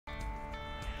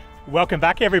Welcome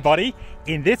back everybody.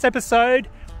 In this episode,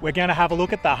 we're going to have a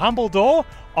look at the humble door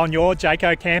on your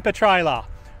Jayco camper trailer.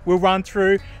 We'll run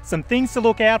through some things to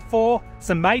look out for,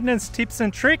 some maintenance tips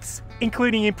and tricks,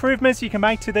 including improvements you can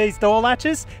make to these door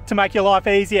latches to make your life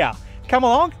easier. Come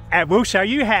along and we'll show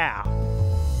you how.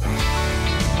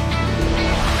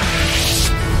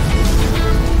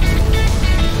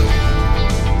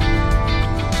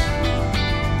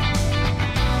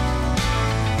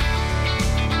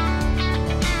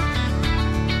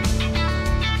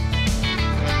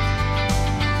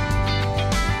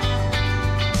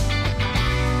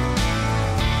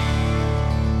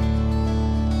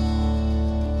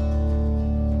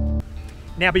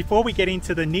 Now, before we get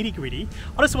into the nitty-gritty,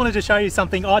 I just wanted to show you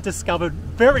something I discovered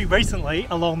very recently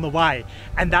along the way,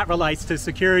 and that relates to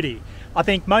security. I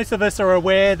think most of us are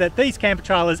aware that these camper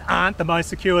trailers aren't the most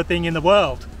secure thing in the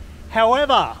world.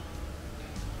 However,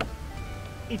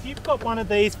 if you've got one of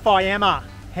these Fiamma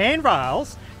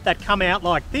handrails that come out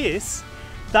like this,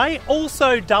 they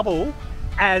also double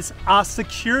as a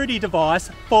security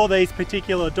device for these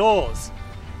particular doors.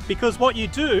 Because what you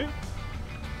do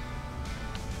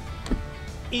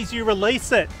is you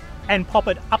release it and pop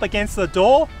it up against the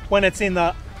door when it's in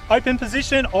the open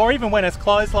position or even when it's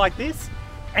closed like this,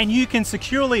 and you can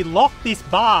securely lock this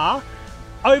bar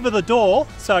over the door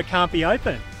so it can't be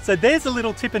opened. So there's a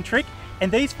little tip and trick, and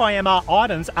these Fiamma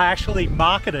items are actually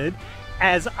marketed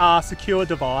as a secure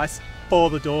device for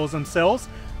the doors themselves,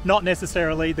 not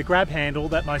necessarily the grab handle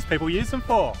that most people use them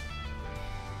for.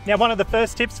 Now, one of the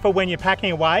first tips for when you're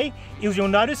packing away is you'll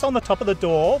notice on the top of the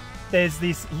door there's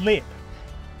this lip.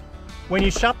 When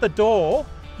you shut the door,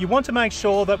 you want to make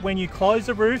sure that when you close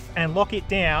the roof and lock it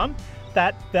down,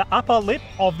 that the upper lip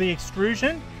of the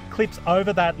extrusion clips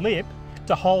over that lip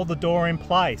to hold the door in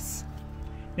place.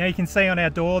 Now you can see on our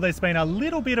door there's been a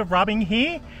little bit of rubbing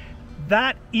here.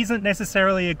 That isn't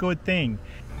necessarily a good thing,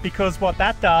 because what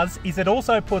that does is it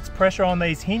also puts pressure on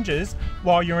these hinges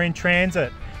while you're in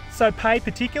transit. So pay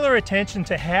particular attention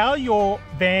to how your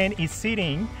van is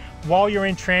sitting while you're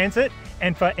in transit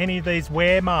and for any of these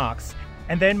wear marks,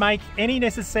 and then make any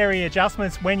necessary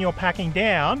adjustments when you're packing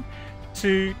down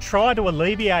to try to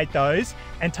alleviate those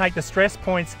and take the stress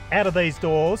points out of these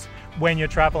doors when you're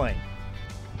traveling.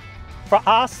 For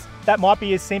us, that might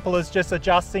be as simple as just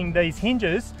adjusting these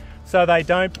hinges so they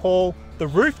don't pull the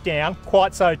roof down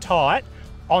quite so tight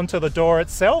onto the door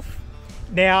itself.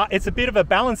 Now, it's a bit of a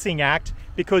balancing act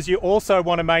because you also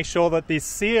want to make sure that this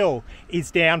seal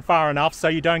is down far enough so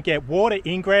you don't get water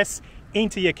ingress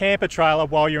into your camper trailer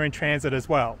while you're in transit as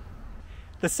well.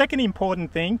 The second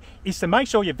important thing is to make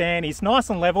sure your van is nice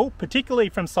and level, particularly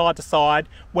from side to side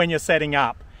when you're setting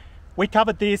up. We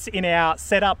covered this in our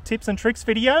setup tips and tricks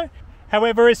video.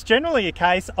 However, it's generally a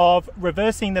case of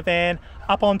reversing the van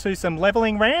up onto some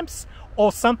leveling ramps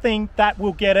or something that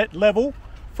will get it level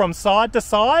from side to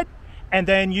side, and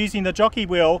then using the jockey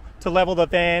wheel to level the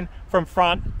van from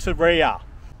front to rear.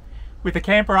 With the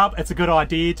camper up, it's a good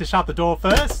idea to shut the door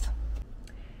first,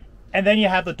 and then you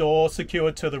have the door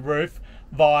secured to the roof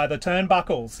via the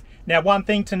turnbuckles. Now, one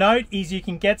thing to note is you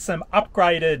can get some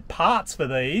upgraded parts for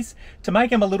these to make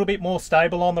them a little bit more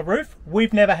stable on the roof.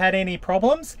 We've never had any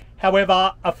problems.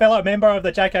 However, a fellow member of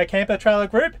the Jayco Camper Trailer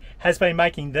group has been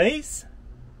making these,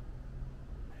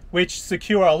 which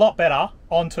secure a lot better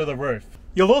onto the roof.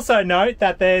 You'll also note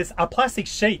that there's a plastic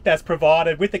sheet that's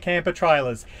provided with the camper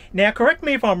trailers. Now, correct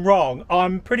me if I'm wrong,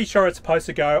 I'm pretty sure it's supposed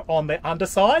to go on the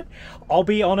underside. I'll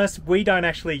be honest, we don't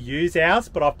actually use ours,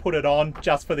 but I've put it on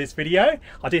just for this video.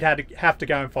 I did have to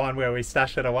go and find where we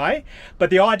stashed it away. But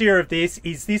the idea of this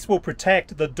is this will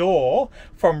protect the door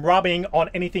from rubbing on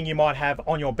anything you might have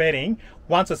on your bedding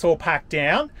once it's all packed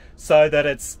down, so that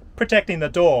it's protecting the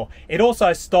door. It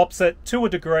also stops it to a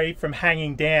degree from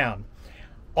hanging down.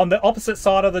 On the opposite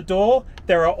side of the door,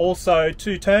 there are also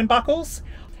two turnbuckles,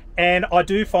 and I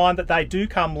do find that they do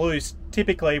come loose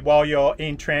typically while you're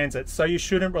in transit, so you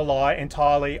shouldn't rely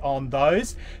entirely on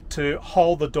those to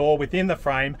hold the door within the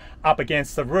frame up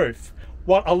against the roof.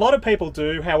 What a lot of people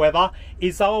do, however,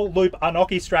 is they'll loop a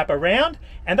knocky strap around,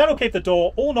 and that'll keep the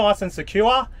door all nice and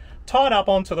secure, tied up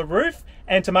onto the roof,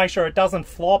 and to make sure it doesn't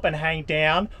flop and hang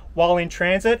down while in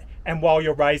transit and while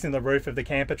you're raising the roof of the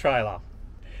camper trailer.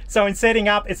 So in setting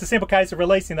up, it's a simple case of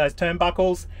releasing those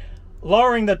turnbuckles,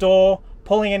 lowering the door,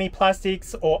 pulling any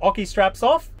plastics or ocky straps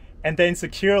off, and then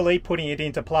securely putting it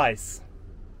into place.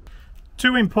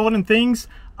 Two important things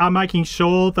are making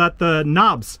sure that the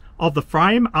nubs of the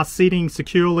frame are sitting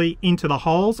securely into the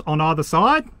holes on either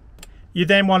side. You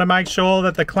then want to make sure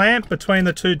that the clamp between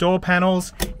the two door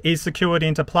panels is secured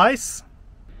into place.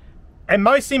 And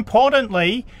most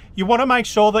importantly, you want to make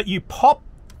sure that you pop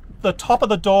the top of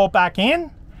the door back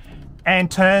in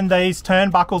and turn these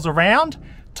turnbuckles around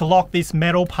to lock this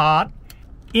metal part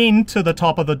into the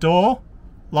top of the door,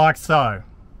 like so.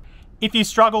 If you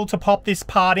struggle to pop this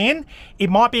part in, it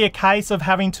might be a case of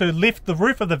having to lift the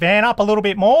roof of the van up a little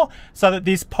bit more so that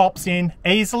this pops in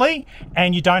easily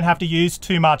and you don't have to use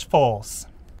too much force.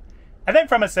 And then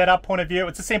from a setup point of view,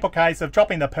 it's a simple case of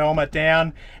dropping the pelmet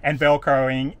down and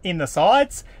velcroing in the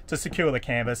sides to secure the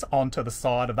canvas onto the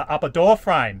side of the upper door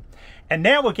frame. And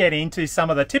now we'll get into some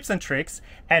of the tips and tricks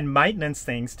and maintenance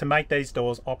things to make these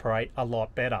doors operate a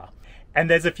lot better. And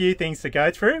there's a few things to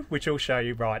go through, which I'll show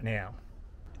you right now.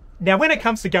 Now, when it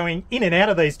comes to going in and out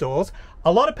of these doors,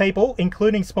 a lot of people,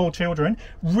 including small children,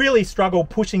 really struggle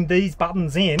pushing these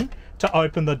buttons in to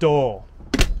open the door.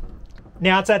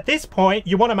 Now, it's at this point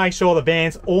you want to make sure the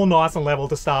van's all nice and level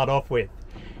to start off with.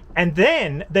 And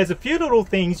then there's a few little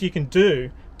things you can do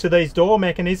to these door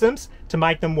mechanisms to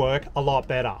make them work a lot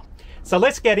better. So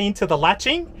let's get into the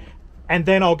latching, and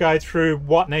then I'll go through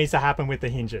what needs to happen with the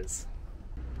hinges.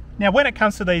 Now, when it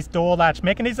comes to these door latch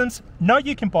mechanisms, note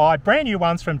you can buy brand new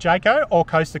ones from Jayco or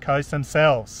Coast to Coast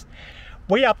themselves.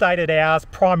 We updated ours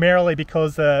primarily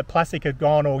because the plastic had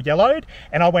gone all yellowed,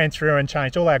 and I went through and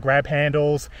changed all our grab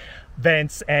handles,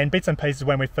 vents and bits and pieces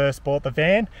when we first bought the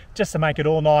van, just to make it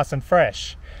all nice and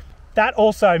fresh. That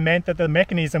also meant that the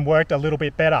mechanism worked a little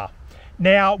bit better.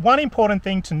 Now, one important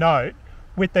thing to note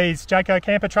with these Jayco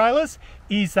camper trailers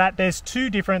is that there's two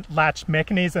different latch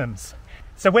mechanisms.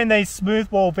 So when these smooth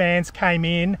wall vans came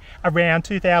in around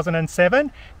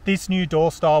 2007, this new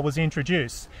door style was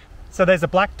introduced. So there's a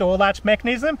black door latch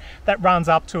mechanism that runs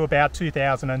up to about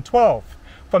 2012.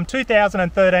 From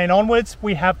 2013 onwards,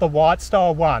 we have the white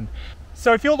style one.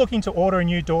 So if you're looking to order a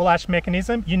new door latch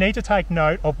mechanism, you need to take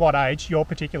note of what age your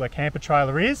particular camper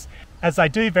trailer is, as they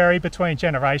do vary between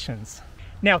generations.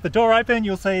 Now, with the door open,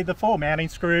 you'll see the 4 mounting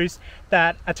screws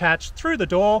that attach through the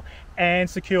door and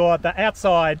secure the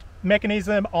outside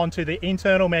mechanism onto the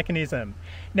internal mechanism.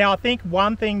 Now, I think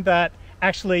one thing that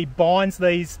actually binds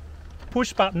these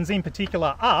push buttons in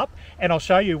particular up, and I'll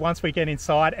show you once we get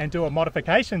inside and do a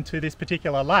modification to this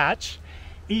particular latch,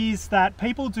 is that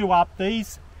people do up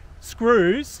these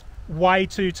screws way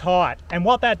too tight. And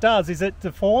what that does is it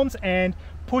deforms and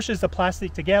pushes the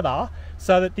plastic together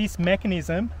so that this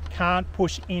mechanism can't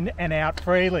push in and out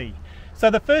freely. So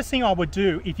the first thing I would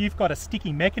do if you've got a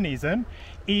sticky mechanism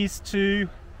is to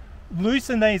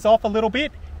loosen these off a little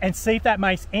bit and see if that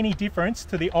makes any difference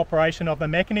to the operation of the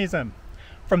mechanism.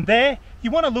 From there,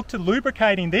 you want to look to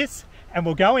lubricating this, and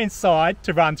we'll go inside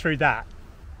to run through that.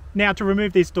 Now, to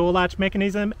remove this door latch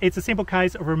mechanism, it's a simple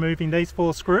case of removing these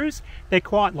 4 screws. They're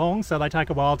quite long, so they take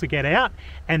a while to get out,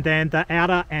 and then the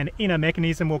outer and inner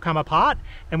mechanism will come apart,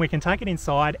 and we can take it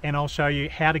inside and I'll show you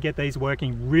how to get these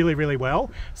working really, really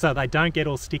well so they don't get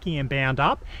all sticky and bound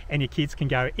up and your kids can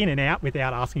go in and out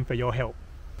without asking for your help.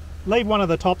 Leave one of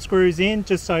the top screws in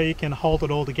just so you can hold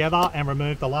it all together and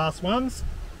remove the last ones.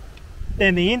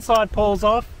 Then the inside pulls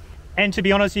off, and to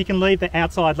be honest, you can leave the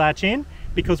outside latch in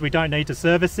because we don't need to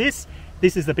service this.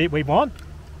 This is the bit we want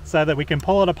so that we can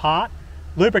pull it apart,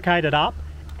 lubricate it up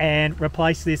and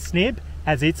replace this snib,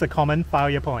 as it's a common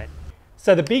failure point.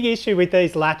 So the big issue with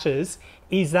these latches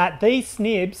is that these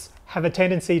snibs have a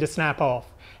tendency to snap off.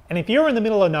 And if you're in the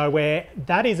middle of nowhere,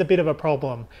 that is a bit of a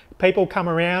problem. People come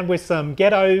around with some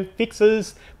ghetto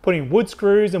fixes, putting wood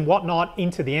screws and whatnot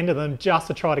into the end of them just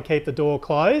to try to keep the door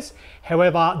closed.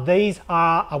 However, these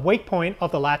are a weak point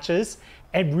of the latches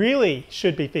and really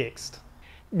should be fixed.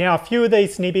 Now, a few of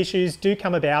these snib issues do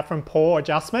come about from poor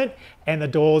adjustment and the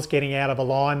doors getting out of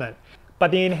alignment.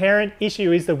 But the inherent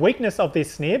issue is the weakness of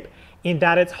this snib in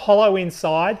that it's hollow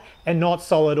inside and not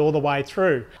solid all the way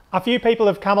through. A few people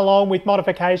have come along with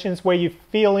modifications where you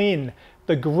fill in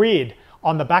the grid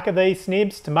on the back of these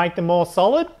snibs to make them more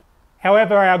solid.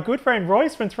 However, our good friend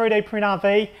Royce from 3D Print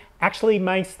RV actually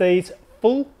makes these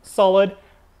full solid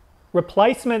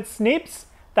replacement snibs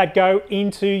that go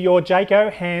into your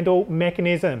Jayco handle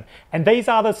mechanism. And these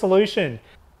are the solution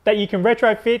that you can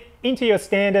retrofit into your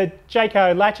standard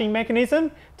Jayco latching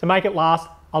mechanism to make it last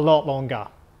a lot longer.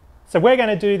 So we're going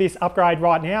to do this upgrade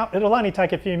right now. It'll only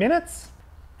take a few minutes.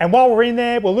 And while we're in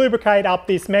there, we'll lubricate up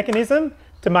this mechanism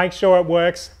to make sure it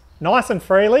works nice and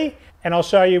freely. And I'll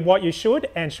show you what you should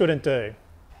and shouldn't do.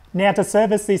 Now, to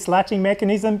service this latching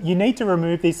mechanism, you need to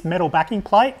remove this metal backing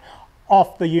plate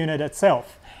off the unit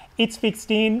itself. It's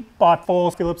fixed in by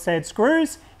 4 Phillips head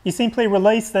screws. You simply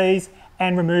release these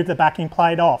and remove the backing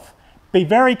plate off. Be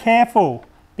very careful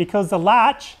because the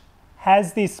latch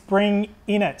has this spring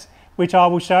in it, which I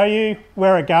will show you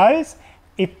where it goes,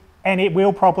 and it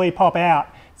will probably pop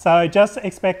out. So just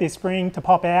expect this spring to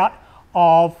pop out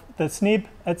of the snib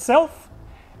itself,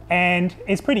 and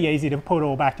it's pretty easy to put it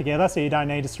all back together, so you don't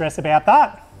need to stress about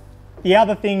that. The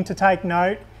other thing to take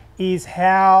note is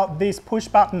how this push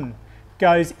button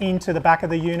goes into the back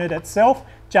of the unit itself,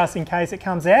 just in case it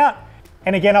comes out.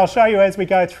 And again, I'll show you as we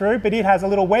go through, but it has a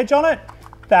little wedge on it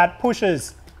that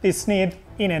pushes this snib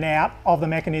in and out of the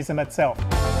mechanism itself.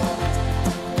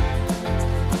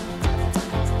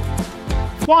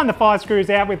 Wind the 5 screws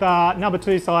out with a number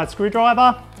 2 size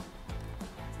screwdriver,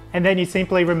 and then you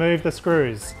simply remove the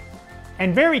screws.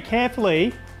 And very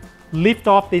carefully lift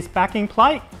off this backing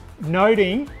plate,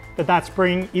 noting that that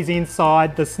spring is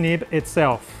inside the snib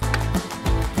itself.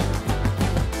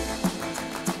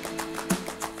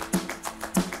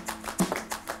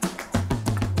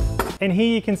 And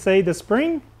here you can see the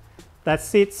spring that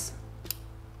sits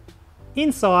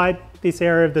inside this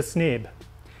area of the snib.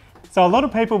 So a lot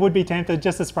of people would be tempted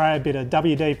just to spray a bit of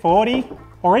WD-40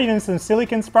 or even some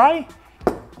silicone spray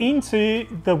into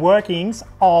the workings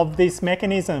of this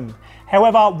mechanism.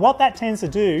 However, what that tends to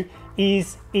do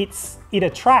is it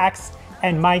attracts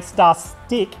and makes dust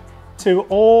stick to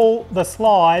all the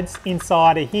slides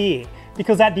inside of here.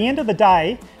 Because at the end of the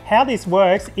day, how this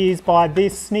works is by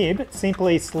this snib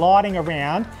simply sliding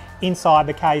around inside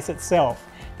the case itself.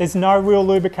 There's no real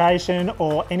lubrication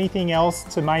or anything else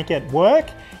to make it work.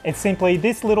 It's simply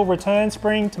this little return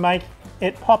spring to make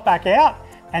it pop back out,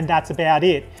 and that's about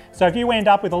it. So if you end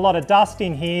up with a lot of dust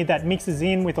in here that mixes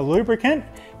in with a lubricant,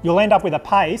 you'll end up with a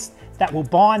paste that will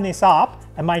bind this up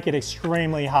and make it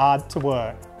extremely hard to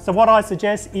work. So what I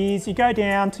suggest is you go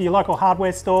down to your local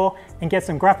hardware store and get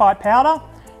some graphite powder,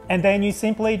 and then you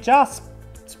simply just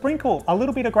sprinkle a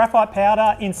little bit of graphite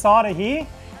powder inside of here,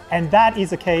 and that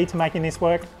is a key to making this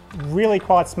work really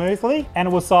quite smoothly, and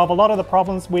it will solve a lot of the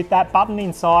problems with that button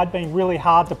inside being really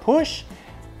hard to push,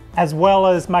 as well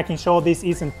as making sure this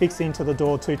isn't fixed into the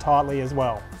door too tightly as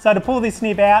well. So to pull this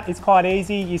snib out, it's quite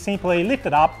easy. You simply lift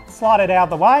it up, slide it out of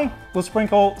the way. We'll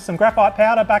sprinkle some graphite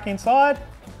powder back inside.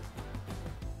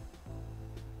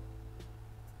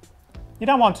 You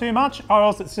don't want too much, or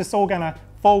else it's just all gonna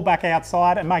fall back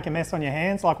outside and make a mess on your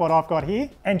hands like what I've got here.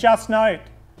 And just note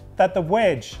that the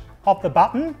wedge of the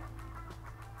button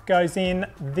goes in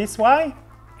this way.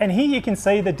 And here you can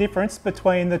see the difference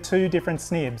between the two different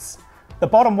snibs. The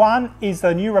bottom one is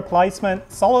the new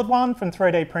replacement solid one from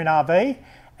 3D Print RV,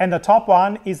 and the top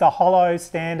one is the hollow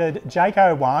standard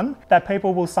Jayco one that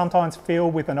people will sometimes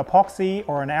fill with an epoxy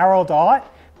or an araldite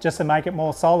just to make it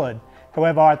more solid.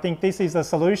 However, I think this is the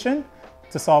solution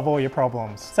to solve all your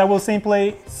problems. So we'll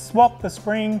simply swap the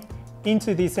spring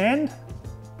into this end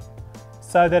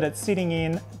so that it's sitting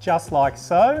in just like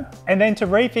so. And then to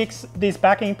refix this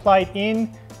backing plate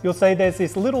in, you'll see there's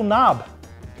this little nub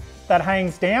that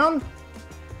hangs down,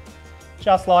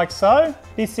 just like so.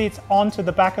 This sits onto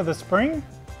the back of the spring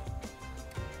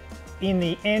in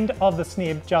the end of the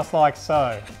snib, just like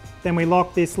so. Then we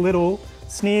lock this little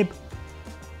snib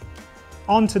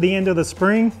onto the end of the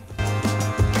spring.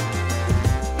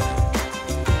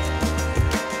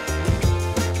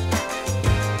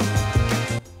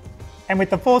 And with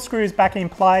the 4 screws back in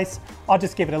place, I'll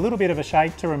just give it a little bit of a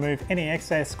shake to remove any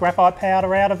excess graphite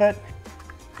powder out of it.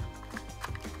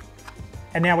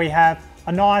 And now we have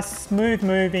a nice smooth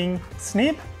moving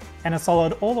snib and a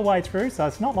solid all the way through, so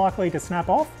it's not likely to snap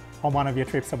off on one of your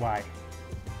trips away.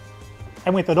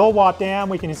 And with it all wiped down,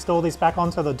 we can install this back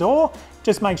onto the door.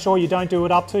 Just make sure you don't do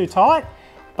it up too tight.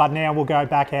 But now we'll go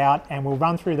back out and we'll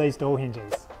run through these door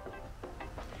hinges.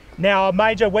 Now, a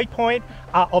major weak point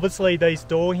are obviously these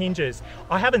door hinges.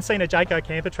 I haven't seen a Jayco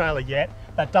camper trailer yet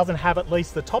that doesn't have at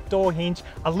least the top door hinge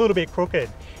a little bit crooked.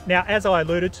 Now, as I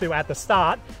alluded to at the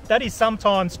start, that is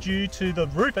sometimes due to the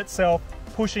roof itself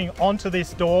pushing onto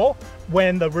this door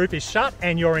when the roof is shut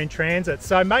and you're in transit.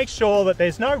 So make sure that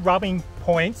there's no rubbing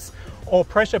points or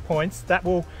pressure points that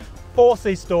will force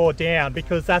this door down,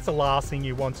 because that's the last thing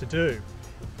you want to do.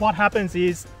 What happens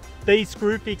is these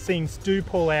screw fixings do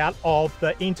pull out of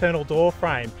the internal door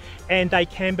frame, and they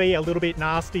can be a little bit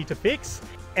nasty to fix.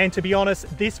 And to be honest,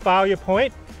 this failure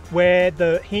point where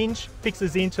the hinge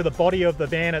fixes into the body of the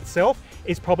van itself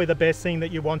is probably the best thing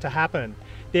that you want to happen.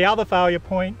 The other failure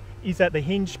point is that the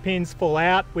hinge pins fall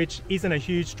out, which isn't a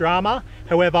huge drama.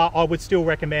 However, I would still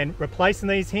recommend replacing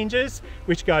these hinges,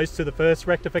 which goes to the first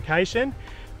rectification.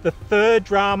 The third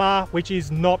drama, which is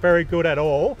not very good at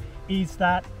all, is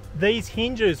that these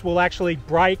hinges will actually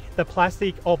break the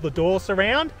plastic of the door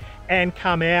surround and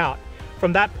come out.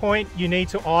 From that point, you need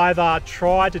to either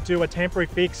try to do a temporary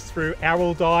fix through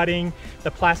aralditing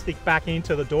the plastic back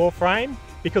into the door frame,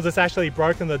 because it's actually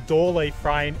broken the door leaf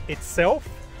frame itself,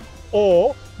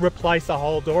 or replace the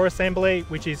whole door assembly,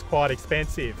 which is quite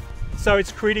expensive. So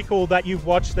it's critical that you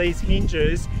watch these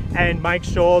hinges and make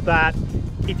sure that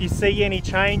if you see any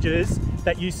changes,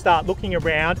 that you start looking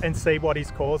around and see what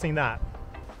is causing that.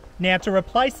 Now, to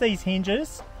replace these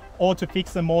hinges or to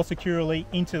fix them more securely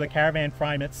into the caravan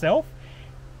frame itself,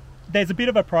 there's a bit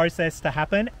of a process to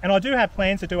happen, and I do have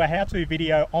plans to do a how-to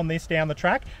video on this down the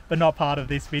track, but not part of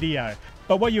this video.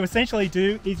 But what you essentially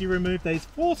do is you remove these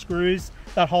 4 screws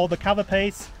that hold the cover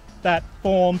piece that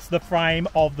forms the frame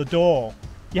of the door.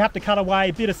 You have to cut away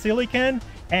a bit of silicone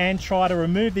and try to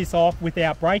remove this off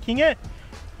without breaking it.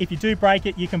 If you do break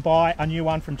it, you can buy a new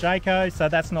one from Jayco, so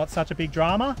that's not such a big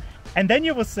drama. And then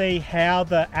you will see how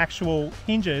the actual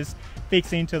hinges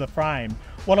fix into the frame.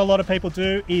 What a lot of people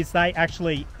do is they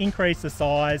actually increase the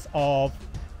size of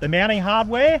the mounting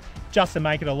hardware just to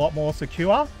make it a lot more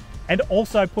secure, and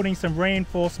also putting some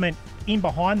reinforcement in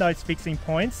behind those fixing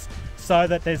points so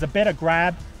that there's a better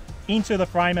grab into the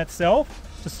frame itself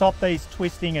to stop these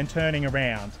twisting and turning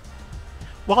around.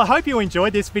 Well, I hope you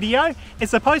enjoyed this video.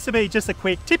 It's supposed to be just a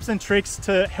quick tips and tricks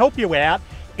to help you out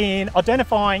in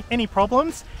identifying any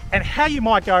problems and how you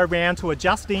might go around to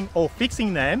adjusting or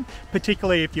fixing them,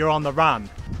 particularly if you're on the run.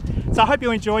 So I hope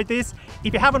you enjoyed this.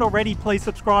 If you haven't already, please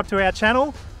subscribe to our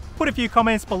channel. Put a few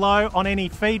comments below on any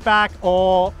feedback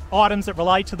or items that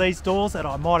relate to these doors that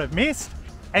I might have missed.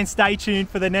 And stay tuned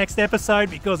for the next episode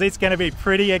because it's going to be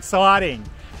pretty exciting.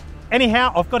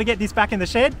 Anyhow, I've got to get this back in the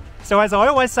shed. So as I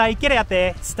always say, get out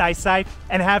there, stay safe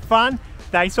and have fun.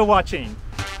 Thanks for watching.